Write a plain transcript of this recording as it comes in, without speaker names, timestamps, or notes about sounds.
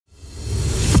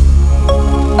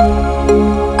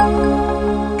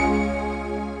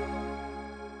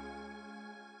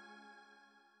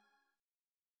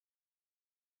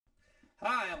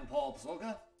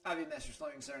IB Masters,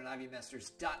 Learning Center, and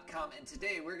IBMasters.com. And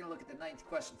today we're going to look at the 9th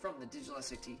question from the Digital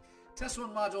SAT. Test 1,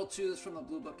 Module 2 is from the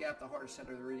Bluebook app, the harder set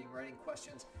of the reading and writing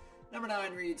questions. Number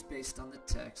 9 reads, based on the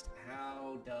text,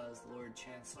 how does the Lord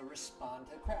Chancellor respond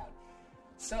to the crowd?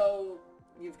 So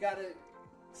you've got to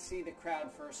see the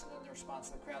crowd first and then the response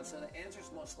to the crowd. So the answer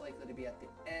is most likely to be at the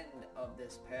end of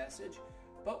this passage.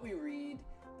 But we read,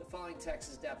 the following text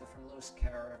is adapted from Lewis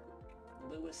Carroll's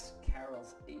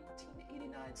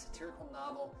 1889 satirical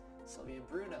novel, Sylvie and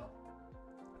Bruno.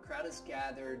 A crowd is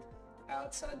gathered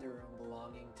outside the room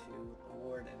belonging to the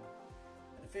warden,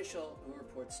 an official who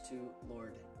reports to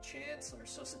Lord Chancellor.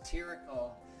 So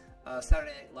satirical,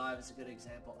 Saturday Night Live is a good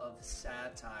example of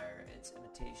satire. It's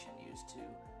imitation used to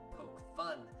poke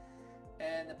fun.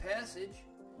 And the passage,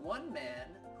 one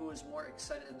man who was more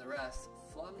excited than the rest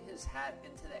flung his hat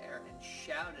into the air and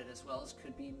shouted as well as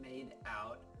could be made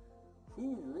out,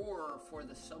 "Who roar for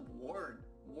the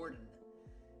Sub-Warden?"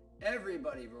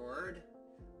 Everybody roared,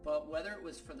 but whether it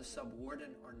was for the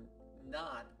Sub-Warden or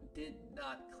not did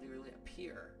not clearly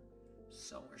appear.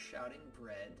 Some were shouting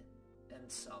bread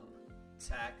and some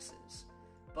taxes,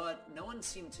 but no one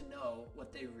seemed to know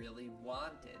what they really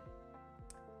wanted.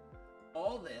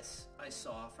 All this I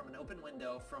saw from an open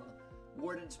window from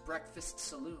Warden's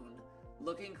breakfast-saloon,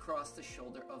 looking across the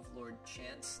shoulder of Lord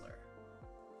Chancellor.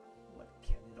 What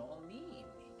can it all mean?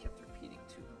 He kept repeating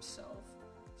to himself.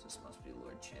 So this must be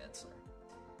Lord Chancellor.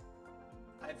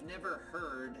 I've never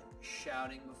heard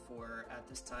shouting before at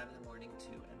this time in the morning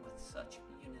too, and with such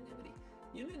unanimity.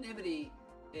 Unanimity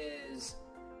is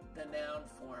the noun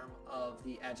form of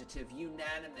the adjective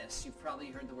unanimous. You've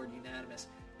probably heard the word unanimous.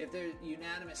 If they're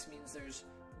unanimous means there's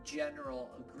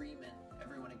general agreement.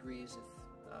 Everyone agrees if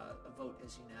a vote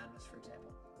is unanimous, for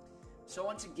example. So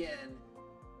once again,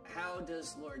 how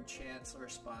does Lord Chancellor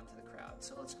respond to the crowd?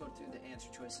 So let's go through the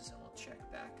answer choices and we'll check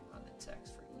back on the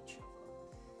text for each of them.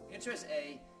 Answer is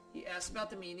A. He asks about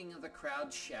the meaning of the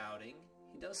crowd shouting.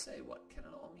 He does say, what can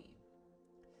it all mean?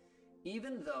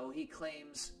 Even though he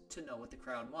claims to know what the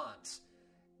crowd wants.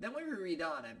 Then when we read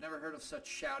on, I've never heard of such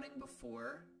shouting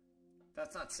before.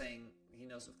 That's not saying he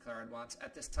knows what the crowd wants.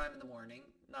 At this time in the morning,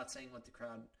 not saying what the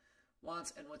crowd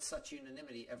wants. And with such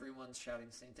unanimity, everyone's shouting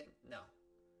the same thing? No.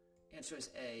 Answer is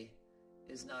A,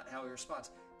 is not how he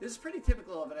responds. This is pretty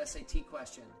typical of an SAT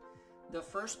question. The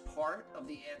first part of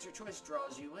the answer choice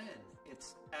draws you in.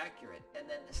 It's accurate. And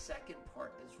then the second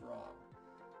part is wrong.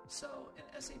 So an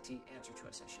SAT answer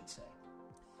choice, I should say.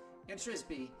 Answer is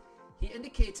B. He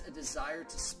indicates a desire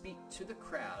to speak to the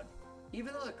crowd,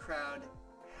 even though the crowd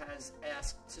has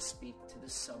asked to speak to the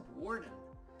Sub-Warden.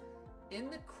 In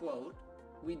the quote,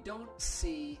 we don't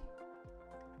see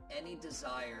any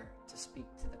desire to speak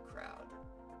to the crowd.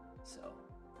 So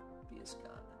B is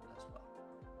gone as well.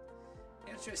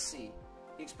 Answer is C.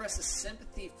 He expresses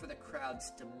sympathy for the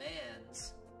crowd's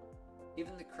demands,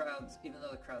 even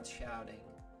though the crowd's shouting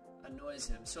annoys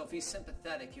him. So if he's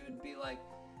sympathetic, he would be like,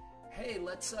 hey,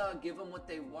 let's give them what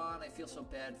they want. I feel so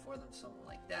bad for them, something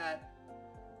like that.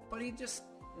 But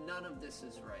none of this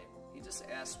is right. He just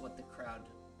asks what the crowd,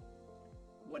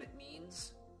 what it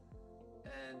means.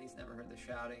 And he's never heard the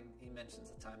shouting. He mentions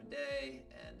the time of day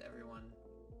and everyone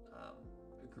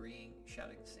agreeing,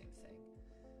 shouting the same thing.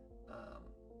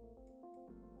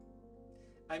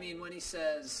 I mean, when he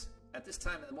says, at this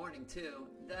time in the morning too,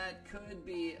 that could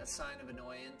be a sign of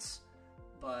annoyance,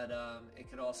 but it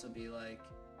could also be like,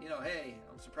 hey,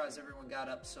 I'm surprised everyone got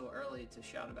up so early to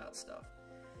shout about stuff.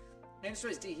 Answer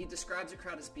is D. He describes the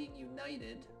crowd as being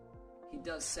united. He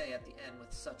does say at the end,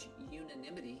 with such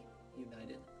unanimity,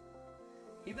 united.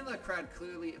 Even though the crowd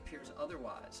clearly appears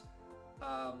otherwise.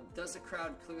 Does the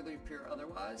crowd clearly appear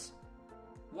otherwise?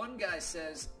 One guy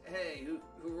says, hey, who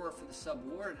roar for the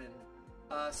Sub-Warden?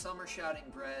 Some are shouting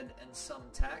bread and some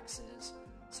taxes.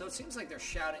 So it seems like they're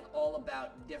shouting all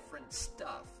about different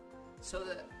stuff. So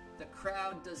the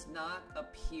crowd does not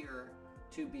appear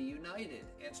to be united.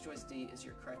 Answer choice D is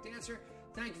your correct answer.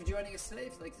 Thank you for joining us today.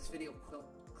 If you like this video,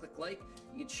 click like.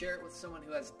 You can share it with someone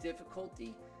who has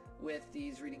difficulty with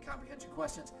these reading comprehension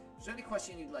questions. If there's any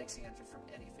question you'd like to see answered from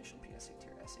any official PSAT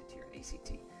or SAT or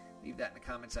ACT, leave that in the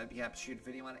comments. I'd be happy to shoot a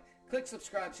video on it. Click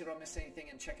subscribe so you don't miss anything,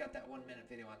 and check out that 1-minute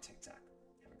video on TikTok.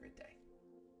 Have a great day.